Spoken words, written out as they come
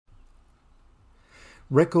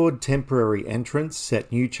Record temporary entrants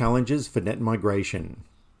set new challenges for net migration.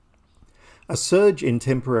 A surge in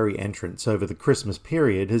temporary entrants over the Christmas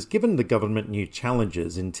period has given the government new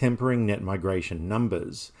challenges in tempering net migration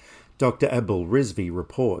numbers, Dr. Abul Rizvi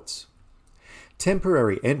reports.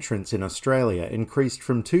 Temporary entrants in Australia increased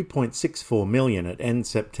from 2.64 million at end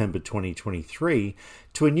September 2023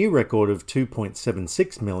 to a new record of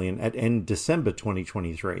 2.76 million at end December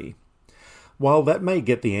 2023. While that may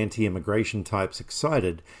get the anti-immigration types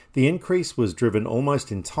excited, the increase was driven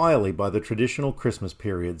almost entirely by the traditional Christmas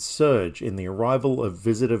period surge in the arrival of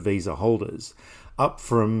visitor visa holders, up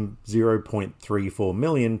from 0.34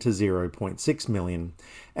 million to 0.6 million,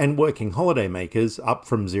 and working holiday makers up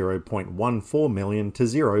from 0.14 million to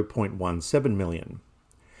 0.17 million.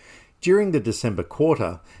 During the December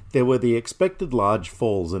quarter, there were the expected large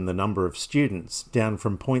falls in the number of students, down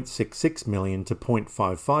from 0.66 million to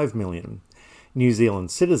 0.55 million. New Zealand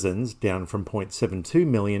citizens down from 0.72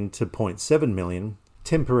 million to 0.7 million,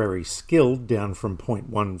 temporary skilled down from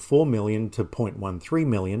 0.14 million to 0.13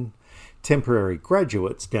 million, temporary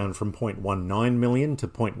graduates down from 0.19 million to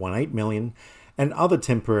 0.18 million, and other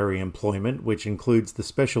temporary employment, which includes the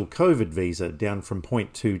special COVID visa, down from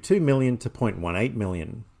 0.22 million to 0.18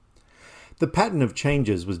 million. The pattern of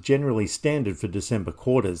changes was generally standard for December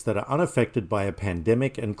quarters that are unaffected by a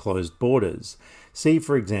pandemic and closed borders. See,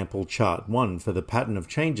 for example, Chart 1 for the pattern of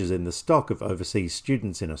changes in the stock of overseas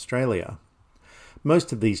students in Australia.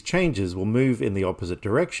 Most of these changes will move in the opposite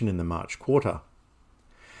direction in the March quarter.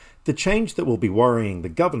 The change that will be worrying the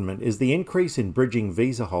government is the increase in bridging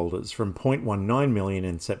visa holders from 0.19 million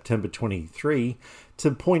in September 2023 to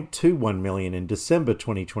 0.21 million in December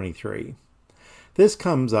 2023. This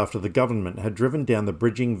comes after the government had driven down the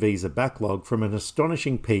bridging visa backlog from an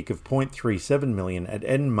astonishing peak of 0.37 million at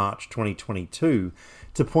end March 2022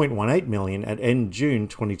 to 0.18 million at end June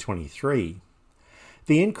 2023.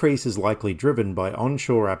 The increase is likely driven by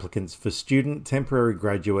onshore applicants for student, temporary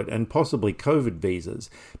graduate and possibly COVID visas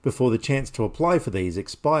before the chance to apply for these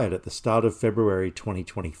expired at the start of February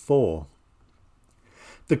 2024.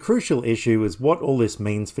 The crucial issue is what all this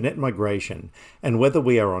means for net migration and whether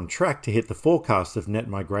we are on track to hit the forecast of net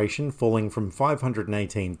migration falling from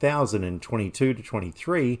 518,000 in 22 to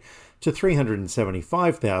 23 to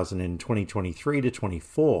 375,000 in 2023 to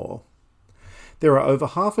 24. There are over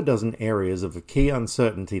half a dozen areas of key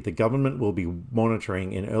uncertainty the government will be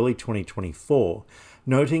monitoring in early 2024,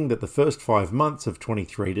 noting that the first 5 months of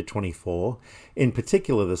 23 to 24, in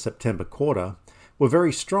particular the September quarter, were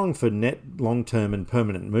very strong for net long-term and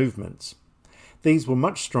permanent movements. These were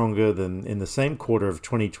much stronger than in the same quarter of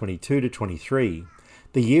 2022 to 23,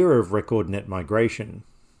 the year of record net migration.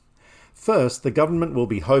 First, the government will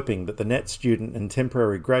be hoping that the net student and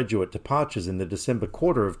temporary graduate departures in the December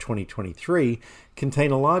quarter of 2023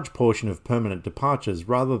 contain a large portion of permanent departures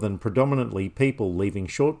rather than predominantly people leaving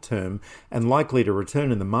short-term and likely to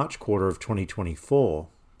return in the March quarter of 2024.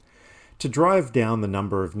 To drive down the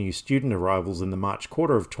number of new student arrivals in the March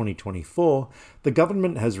quarter of 2024, the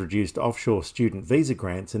government has reduced offshore student visa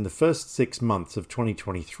grants in the first 6 months of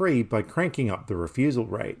 2023 by cranking up the refusal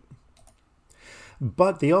rate.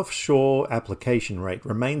 But the offshore application rate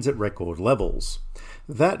remains at record levels.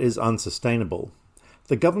 That is unsustainable.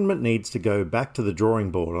 The government needs to go back to the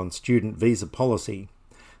drawing board on student visa policy.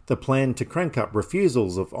 The plan to crank up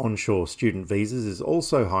refusals of onshore student visas is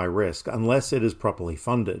also high risk unless it is properly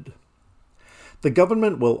funded. The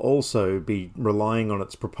government will also be relying on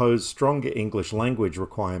its proposed stronger English language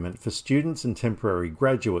requirement for students and temporary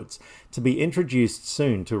graduates to be introduced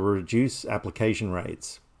soon to reduce application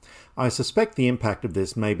rates. I suspect the impact of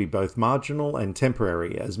this may be both marginal and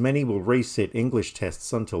temporary, as many will resit English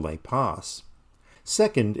tests until they pass.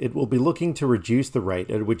 Second, it will be looking to reduce the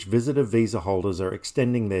rate at which visitor visa holders are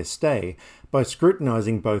extending their stay by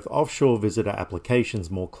scrutinising both offshore visitor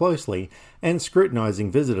applications more closely and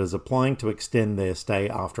scrutinising visitors applying to extend their stay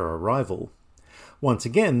after arrival. Once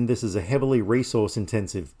again, this is a heavily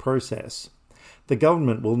resource-intensive process. The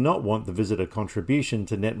government will not want the visitor contribution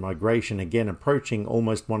to net migration again approaching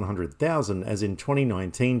almost 100,000 as in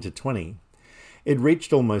 2019 to 20. It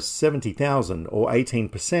reached almost 70,000 or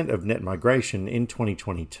 18% of net migration in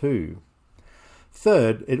 2022.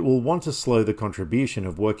 Third, it will want to slow the contribution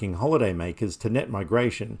of working holiday makers to net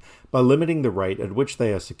migration by limiting the rate at which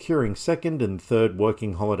they are securing second and third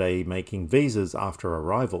working holiday making visas after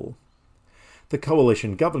arrival. The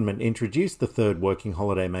coalition government introduced the third working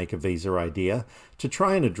holiday maker visa idea to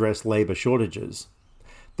try and address labour shortages.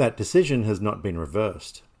 That decision has not been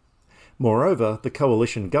reversed. Moreover, the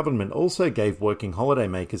coalition government also gave working holiday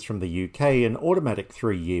makers from the UK an automatic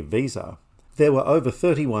 3-year visa. There were over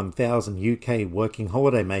 31,000 UK working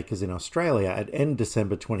holidaymakers in Australia at end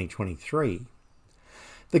December 2023.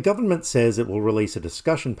 The government says it will release a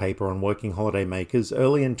discussion paper on working holidaymakers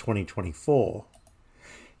early in 2024.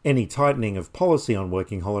 Any tightening of policy on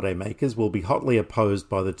working holidaymakers will be hotly opposed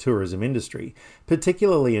by the tourism industry,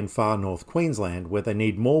 particularly in far north Queensland, where they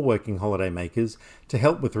need more working holidaymakers to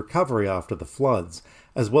help with recovery after the floods,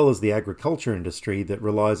 as well as the agriculture industry that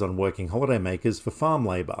relies on working holidaymakers for farm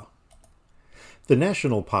labour. The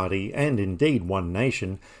National Party, and indeed One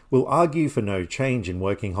Nation, will argue for no change in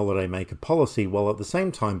working holidaymaker policy while at the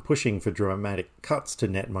same time pushing for dramatic cuts to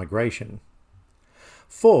net migration.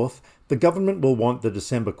 Fourth, the government will want the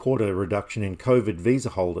December quarter reduction in COVID visa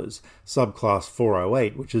holders. Subclass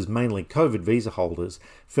 408, which is mainly COVID visa holders,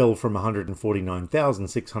 fell from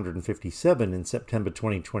 149,657 in September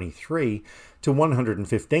 2023 to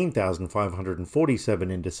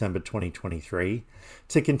 115,547 in December 2023,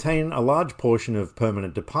 to contain a large portion of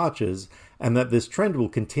permanent departures, and that this trend will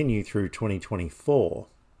continue through 2024.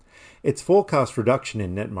 Its forecast reduction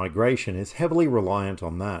in net migration is heavily reliant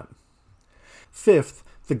on that. Fifth,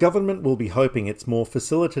 the government will be hoping its more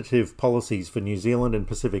facilitative policies for New Zealand and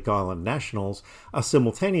Pacific Island nationals are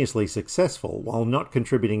simultaneously successful while not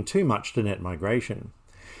contributing too much to net migration.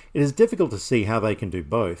 It is difficult to see how they can do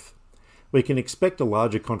both. We can expect a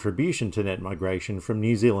larger contribution to net migration from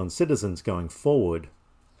New Zealand citizens going forward.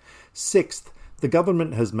 Sixth, the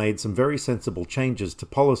government has made some very sensible changes to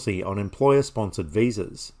policy on employer-sponsored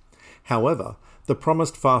visas. However, the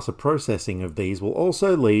promised faster processing of these will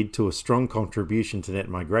also lead to a strong contribution to net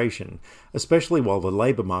migration, especially while the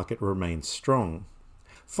labour market remains strong.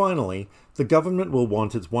 Finally, the government will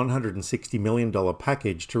want its $160 million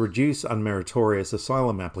package to reduce unmeritorious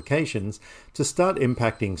asylum applications to start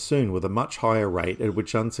impacting soon with a much higher rate at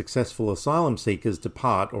which unsuccessful asylum seekers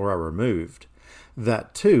depart or are removed.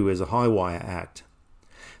 That too is a high-wire act.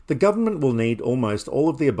 The government will need almost all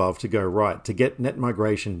of the above to go right to get net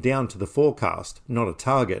migration down to the forecast, not a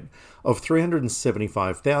target, of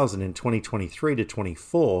 375,000 in 2023 to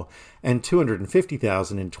 24 and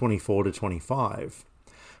 250,000 in 24 to 25.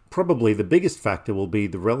 Probably the biggest factor will be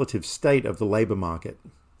the relative state of the labour market.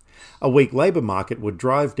 A weak labour market would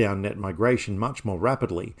drive down net migration much more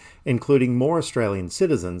rapidly, including more Australian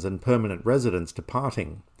citizens and permanent residents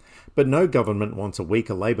departing. But no government wants a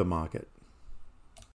weaker labour market.